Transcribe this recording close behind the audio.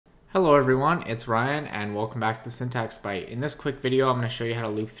Hello everyone, it's Ryan and welcome back to the Syntax Bite. In this quick video, I'm going to show you how to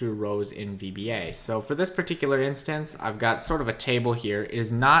loop through rows in VBA. So for this particular instance, I've got sort of a table here. It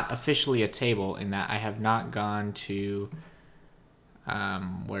is not officially a table in that I have not gone to,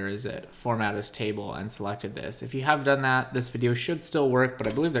 format as table and selected this. If you have done that, this video should still work, but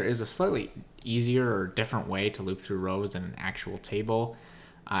I believe there is a slightly easier or different way to loop through rows in an actual table.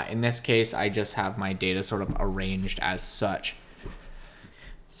 In this case, I just have my data sort of arranged as such.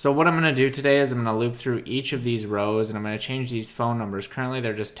 So what I'm going to do today is I'm going to loop through each of these rows and I'm going to change these phone numbers. Currently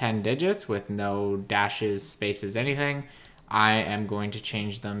they're just 10 digits with no dashes, spaces, anything. I am going to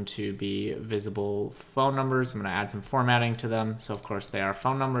change them to be visible phone numbers. I'm going to add some formatting to them. So of course they are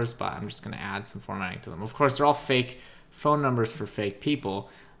phone numbers, but I'm just going to add some formatting to them. Of course they're all fake phone numbers for fake people,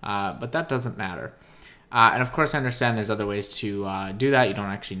 but that doesn't matter. And of course I understand there's other ways to do that. You don't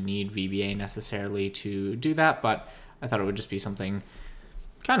actually need VBA necessarily to do that, but I thought it would just be something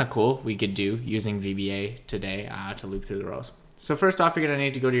kind of cool we could do using VBA today to loop through the rows. So first off, you're going to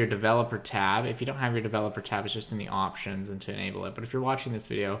need to go to your developer tab. If you don't have your developer tab, it's just in the options and to enable it. But if you're watching this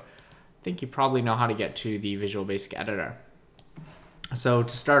video, I think you probably know how to get to the Visual Basic Editor. So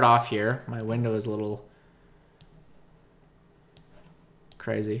to start off here, my window is a little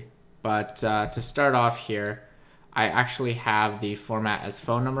crazy, but to start off here, I actually have the format as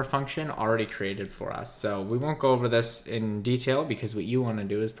phone number function already created for us. So we won't go over this in detail because what you want to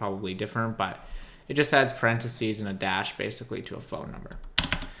do is probably different, but it just adds parentheses and a dash basically to a phone number.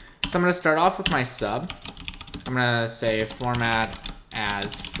 So I'm going to start off with my sub. I'm going to say format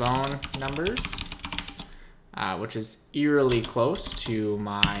as phone numbers, which is eerily close to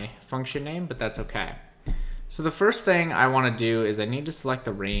my function name, but that's okay. So the first thing I want to do is I need to select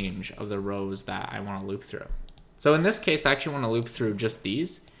the range of the rows that I want to loop through. So in this case, I actually want to loop through just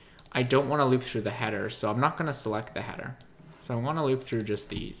these. I don't want to loop through the header, so I'm not going to select the header. So I want to loop through just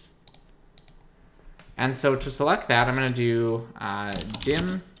these. And so to select that, I'm going to do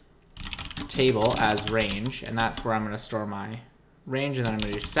dim table as range, and that's where I'm going to store my range, and then I'm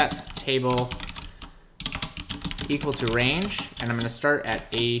going to do set table equal to range, and I'm going to start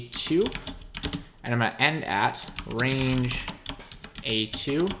at A2, and I'm going to end at range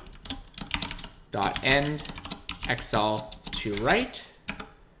A2 dot end XL to right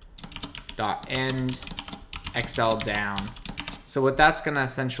dot end XL down. So what that's going to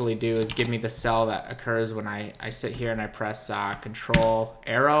essentially do is give me the cell that occurs when I sit here and I press control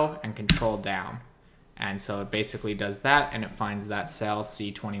arrow and control down. And so it basically does that and it finds that cell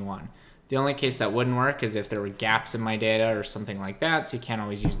C21. The only case that wouldn't work is if there were gaps in my data or something like that, so you can't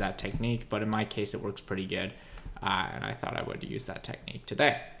always use that technique, but in my case it works pretty good, and I thought I would use that technique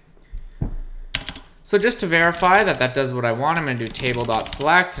today. So just to verify that that does what I want, I'm going to do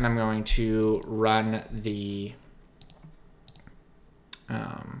table.select and I'm going to run the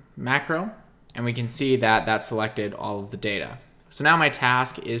macro, and we can see that that selected all of the data. So now my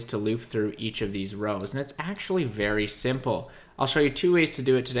task is to loop through each of these rows, and it's actually very simple. I'll show you two ways to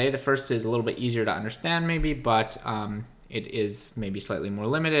do it today. The first is a little bit easier to understand maybe, but it is maybe slightly more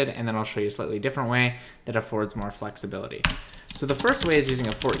limited, and then I'll show you a slightly different way that affords more flexibility. So the first way is using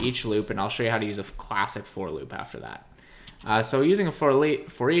a for each loop, and I'll show you how to use a classic for loop after that. So using a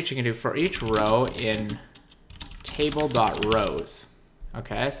for each, you can do for each row in table.rows.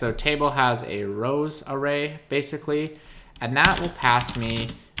 Okay, so table has a rows array basically, and that will pass me,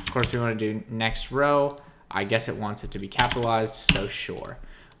 of course we want to do next row. I guess it wants it to be capitalized, so sure.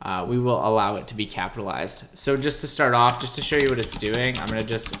 We will allow it to be capitalized. So just to start off, just to show you what it's doing, I'm going to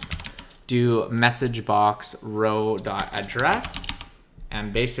just do message box row.address,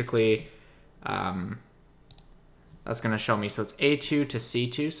 and basically that's going to show me, so it's A2 to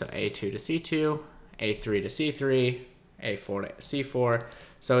C2, so A2 to C2, A3 to C3, A4 to C4.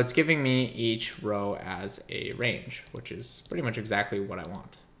 So it's giving me each row as a range, which is pretty much exactly what I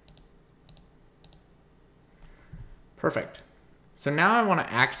want. Perfect. So now I want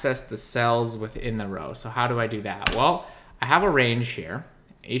to access the cells within the row. So how do I do that? Well, I have a range here.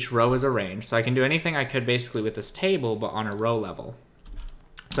 Each row is a range, so I can do anything I could basically with this table, but on a row level.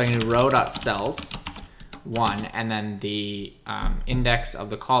 So I can do row.cells 1, and then the index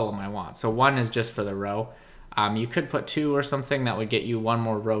of the column I want. So 1 is just for the row. You could put 2 or something that would get you one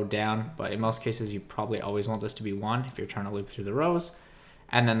more row down, but in most cases you probably always want this to be 1 if you're trying to loop through the rows.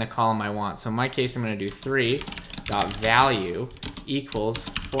 And then the column I want. So in my case, I'm going to do 3.value equals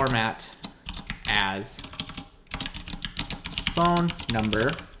format as phone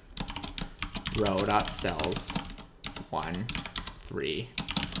number row.cells 1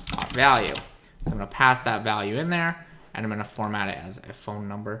 3.value. So I'm going to pass that value in there, and I'm going to format it as a phone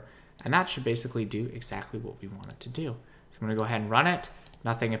number, and that should basically do exactly what we want it to do. So I'm going to go ahead and run it.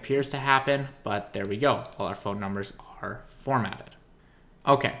 Nothing appears to happen, but there we go. All our phone numbers are formatted.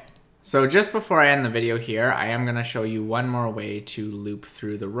 Okay, so just before I end the video here, I am going to show you one more way to loop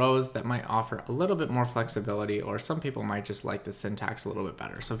through the rows that might offer a little bit more flexibility, or some people might just like the syntax a little bit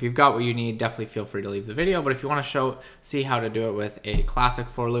better. So if you've got what you need, definitely feel free to leave the video, but if you want to see how to do it with a classic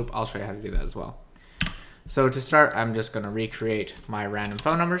for loop, I'll show you how to do that as well. So to start, I'm just going to recreate my random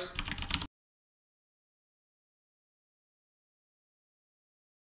phone numbers.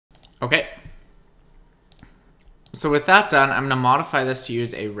 Okay. So with that done, I'm going to modify this to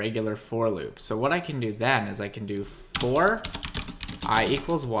use a regular for loop. So what I can do then is I can do for I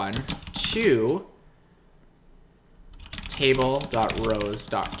equals 1 to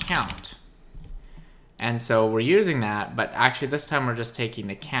table.rows.count. And so we're using that, but actually this time we're just taking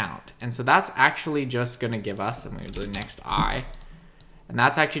the count. And so that's actually just going to give us, I'm going to do the next I, and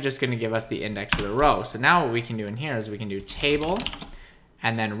that's actually just going to give us the index of the row. So now what we can do in here is we can do table,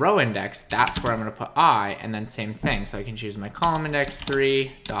 and then row index, that's where I'm going to put I, and then same thing. So I can choose my column index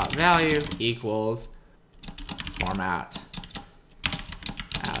 3 dot value equals format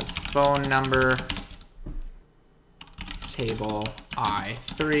as phone number table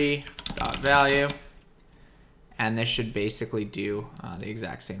I3 dot value. And this should basically do the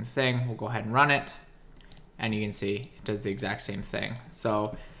exact same thing. We'll go ahead and run it, and you can see it does the exact same thing.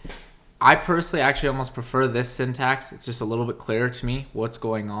 So I personally actually almost prefer this syntax. It's just a little bit clearer to me what's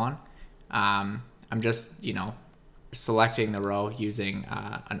going on. I'm just, selecting the row using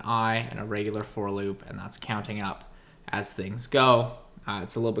an I and a regular for loop, and that's counting up as things go.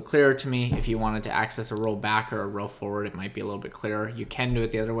 It's a little bit clearer to me. If you wanted to access a row back or a row forward, it might be a little bit clearer. You can do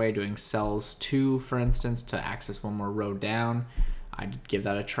it the other way, doing cells 2, for instance, to access one more row down. I'd give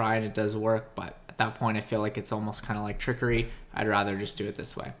that a try, and it does work, but at that point, I feel like it's almost kind of like trickery. I'd rather just do it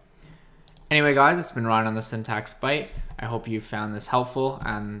this way. Anyway, guys, it's been Ryan on the Syntax Bite. I hope you found this helpful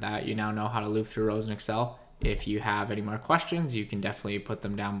and that you now know how to loop through rows in Excel. If you have any more questions, you can definitely put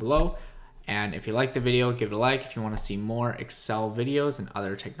them down below. And if you like the video, give it a like. If you want to see more Excel videos and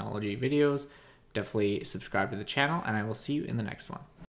other technology videos, definitely subscribe to the channel, and I will see you in the next one.